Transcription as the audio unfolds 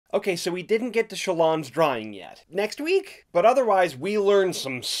Okay, so we didn't get to Shallan's drawing yet. Next week? But otherwise, we learned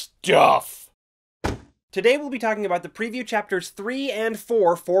some stuff. Today we'll be talking about the preview chapters 3 and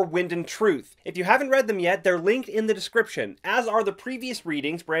 4 for Wind and Truth. If you haven't read them yet, they're linked in the description, as are the previous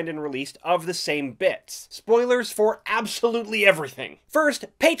readings Brandon released of the same bits. Spoilers for absolutely everything. First,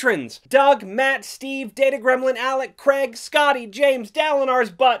 patrons! Doug, Matt, Steve, Data Gremlin, Alec, Craig, Scotty, James, Dalinar's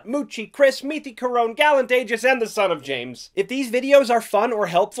Butt, Moochie, Chris, Meaty Corone, Gallant Aegis, and the Son of James. If these videos are fun or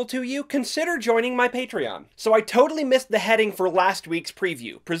helpful to you, consider joining my Patreon. So I totally missed the heading for last week's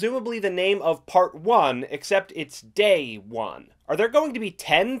preview, presumably the name of part 1, except it's day 1. Are there going to be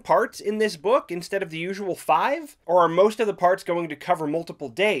 10 parts in this book instead of the usual 5? Or are most of the parts going to cover multiple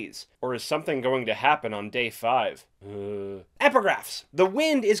days? Or is something going to happen on day 5? Epigraphs. The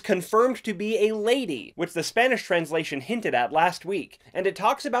Wind is confirmed to be a lady, which the Spanish translation hinted at last week, and it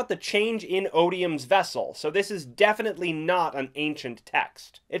talks about the change in Odium's vessel, so this is definitely not an ancient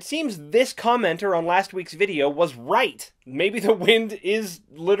text. It seems this commenter on last week's video was right. Maybe the Wind is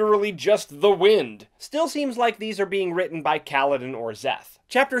literally just the Wind. Still seems like these are being written by Kaladin or Szeth.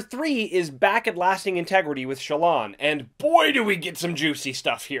 Chapter 3 is back at lasting integrity with Shallan, and boy do we get some juicy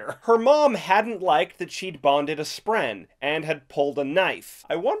stuff here. Her mom hadn't liked that she'd bonded a spren, and had pulled a knife.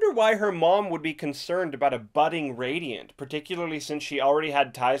 I wonder why her mom would be concerned about a budding Radiant, particularly since she already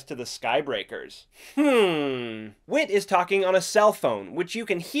had ties to the Skybreakers. Wit is talking on a cell phone, which you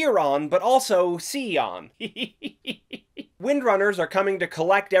can hear on, but also see on. Windrunners are coming to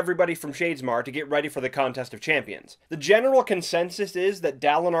collect everybody from Shadesmar to get ready for the Contest of Champions. The general consensus is that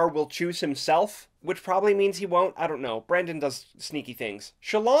Dalinar will choose himself, which probably means he won't. I don't know. Brandon does sneaky things.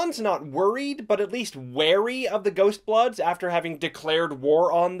 Shallan's not worried, but at least wary of the Ghostbloods after having declared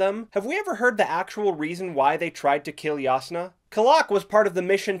war on them. Have we ever heard the actual reason why they tried to kill Yasna? Kalak was part of the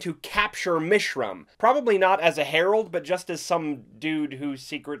mission to capture Mishram. Probably not as a herald, but just as some dude who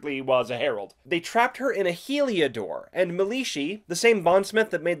secretly was a herald. They trapped her in a Heliodor, and Melishi, the same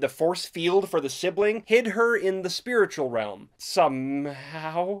bondsmith that made the force field for the sibling, hid her in the spiritual realm.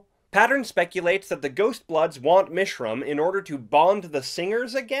 Somehow. Pattern speculates that the Ghostbloods want Mishram in order to bond the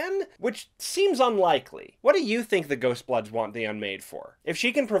singers again, which seems unlikely. What do you think the Ghostbloods want the Unmade for? If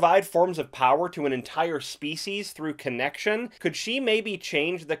she can provide forms of power to an entire species through connection, could she maybe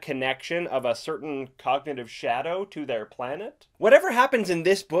change the connection of a certain cognitive shadow to their planet? Whatever happens in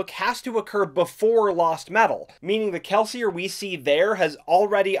this book has to occur before Lost Metal, meaning the Kelsier we see there has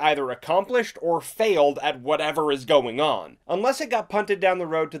already either accomplished or failed at whatever is going on. Unless it got punted down the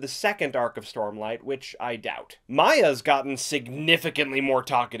road to the second arc of Stormlight, which I doubt. Maya's gotten significantly more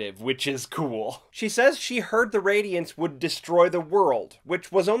talkative, which is cool. She says she heard the Radiants would destroy the world,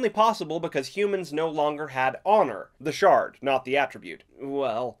 which was only possible because humans no longer had honor, the shard, not the attribute.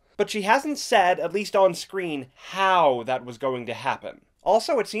 Well, but she hasn't said, at least on screen, how that was going to happen.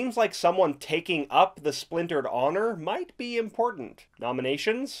 Also, it seems like someone taking up the splintered honor might be important.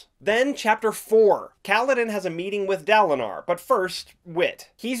 Nominations? Then, Chapter 4. Kaladin has a meeting with Dalinar, but first,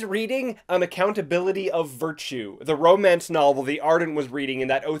 Wit. He's reading An Accountability of Virtue, the romance novel the Ardent was reading in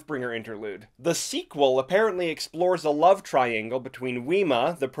that Oathbringer interlude. The sequel apparently explores a love triangle between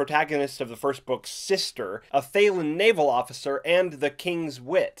Wima, the protagonist of the first book's sister, a Thaylen naval officer, and the King's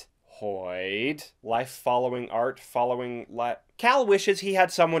Wit. Hoid. Life following art following Cal wishes he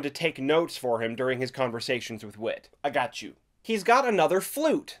had someone to take notes for him during his conversations with Wit. I got you. He's got another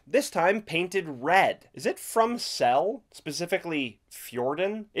flute, this time painted red. Is it from Cell? Specifically,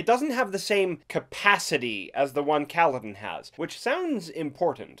 Fjorden? It doesn't have the same capacity as the one Kaladin has, which sounds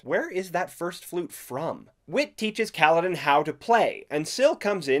important. Where is that first flute from? Wit teaches Kaladin how to play, and Syl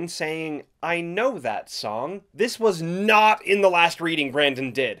comes in saying, I know that song. This was not in the last reading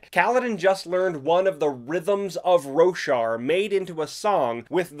Brandon did. Kaladin just learned one of the rhythms of Roshar made into a song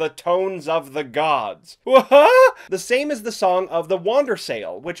with the tones of the gods. The same as the song of the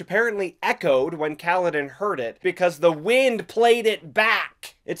Wandersail, which apparently echoed when Kaladin heard it because the wind played it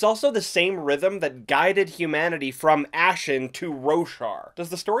back. It's also the same rhythm that guided humanity from Ashen to Roshar. Does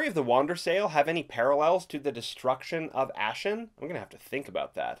the story of the Wandersail have any parallels to the destruction of Ashen? I'm gonna have to think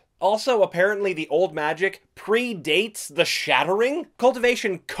about that. Also, apparently the old magic predates the Shattering.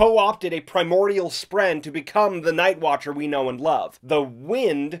 Cultivation co-opted a primordial spren to become the Night Watcher we know and love. The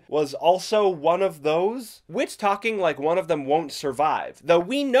Wind was also one of those. Wit's talking like one of them won't survive, though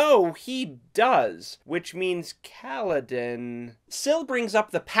we know he does, which means Kaladin. Syl brings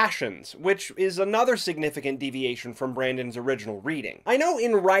up the Passions, which is another significant deviation from Brandon's original reading. I know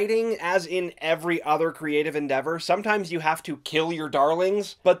in writing, as in every other creative endeavor, sometimes you have to kill your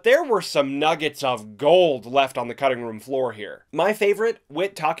darlings, but there were some nuggets of gold left on the cutting room floor here. My favorite,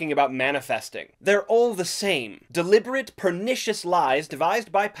 Wit talking about manifesting. They're all the same. Deliberate, pernicious lies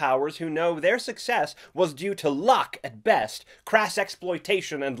devised by powers who know their success was due to luck at best, crass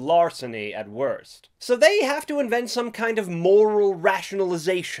exploitation and larceny at worst. So they have to invent some kind of moral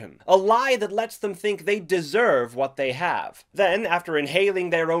rationalization, a lie that lets them think they deserve what they have. Then, after inhaling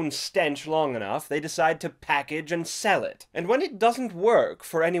their own stench long enough, they decide to package and sell it. And when it doesn't work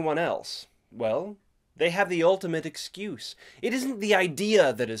for anyone else, well, they have the ultimate excuse. It isn't the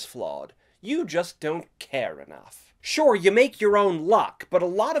idea that is flawed. You just don't care enough. Sure, you make your own luck, but a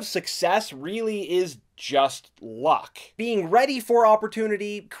lot of success really is just luck. Being ready for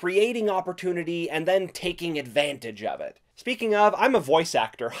opportunity, creating opportunity, and then taking advantage of it. Speaking of, I'm a voice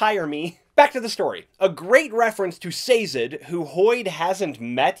actor. Hire me. Back to the story. A great reference to Sazed, who Hoid hasn't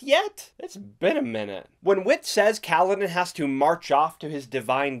met yet? It's been a minute. When Wit says Kaladin has to march off to his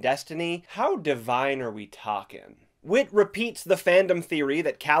divine destiny, how divine are we talking? Wit repeats the fandom theory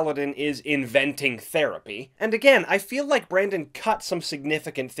that Kaladin is inventing therapy. And again, I feel like Brandon cut some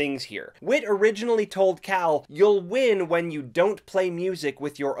significant things here. Wit originally told Cal, "You'll win when you don't play music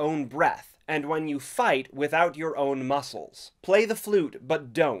with your own breath, and when you fight without your own muscles. Play the flute,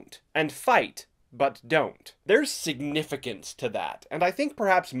 but don't. And fight, but don't." There's significance to that, and I think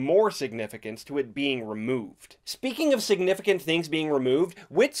perhaps more significance to it being removed. Speaking of significant things being removed,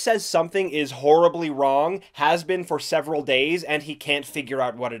 Wit says something is horribly wrong, has been for several days, and he can't figure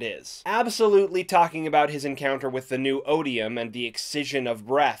out what it is. Absolutely talking about his encounter with the new odium and the excision of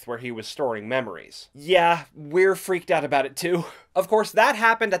breath where he was storing memories. Yeah, we're freaked out about it too. Of course, that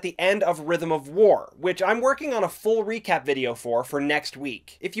happened at the end of Rhythm of War, which I'm working on a full recap video for next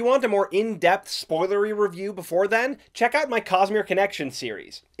week. If you want a more in-depth, spoilery review before then, check out my Cosmere Connection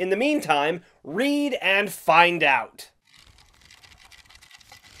series. In the meantime, read and find out.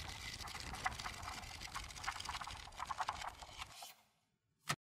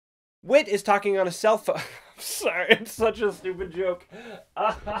 Wit is talking on a cell phone. Sorry, it's such a stupid joke.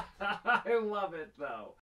 I love it, though.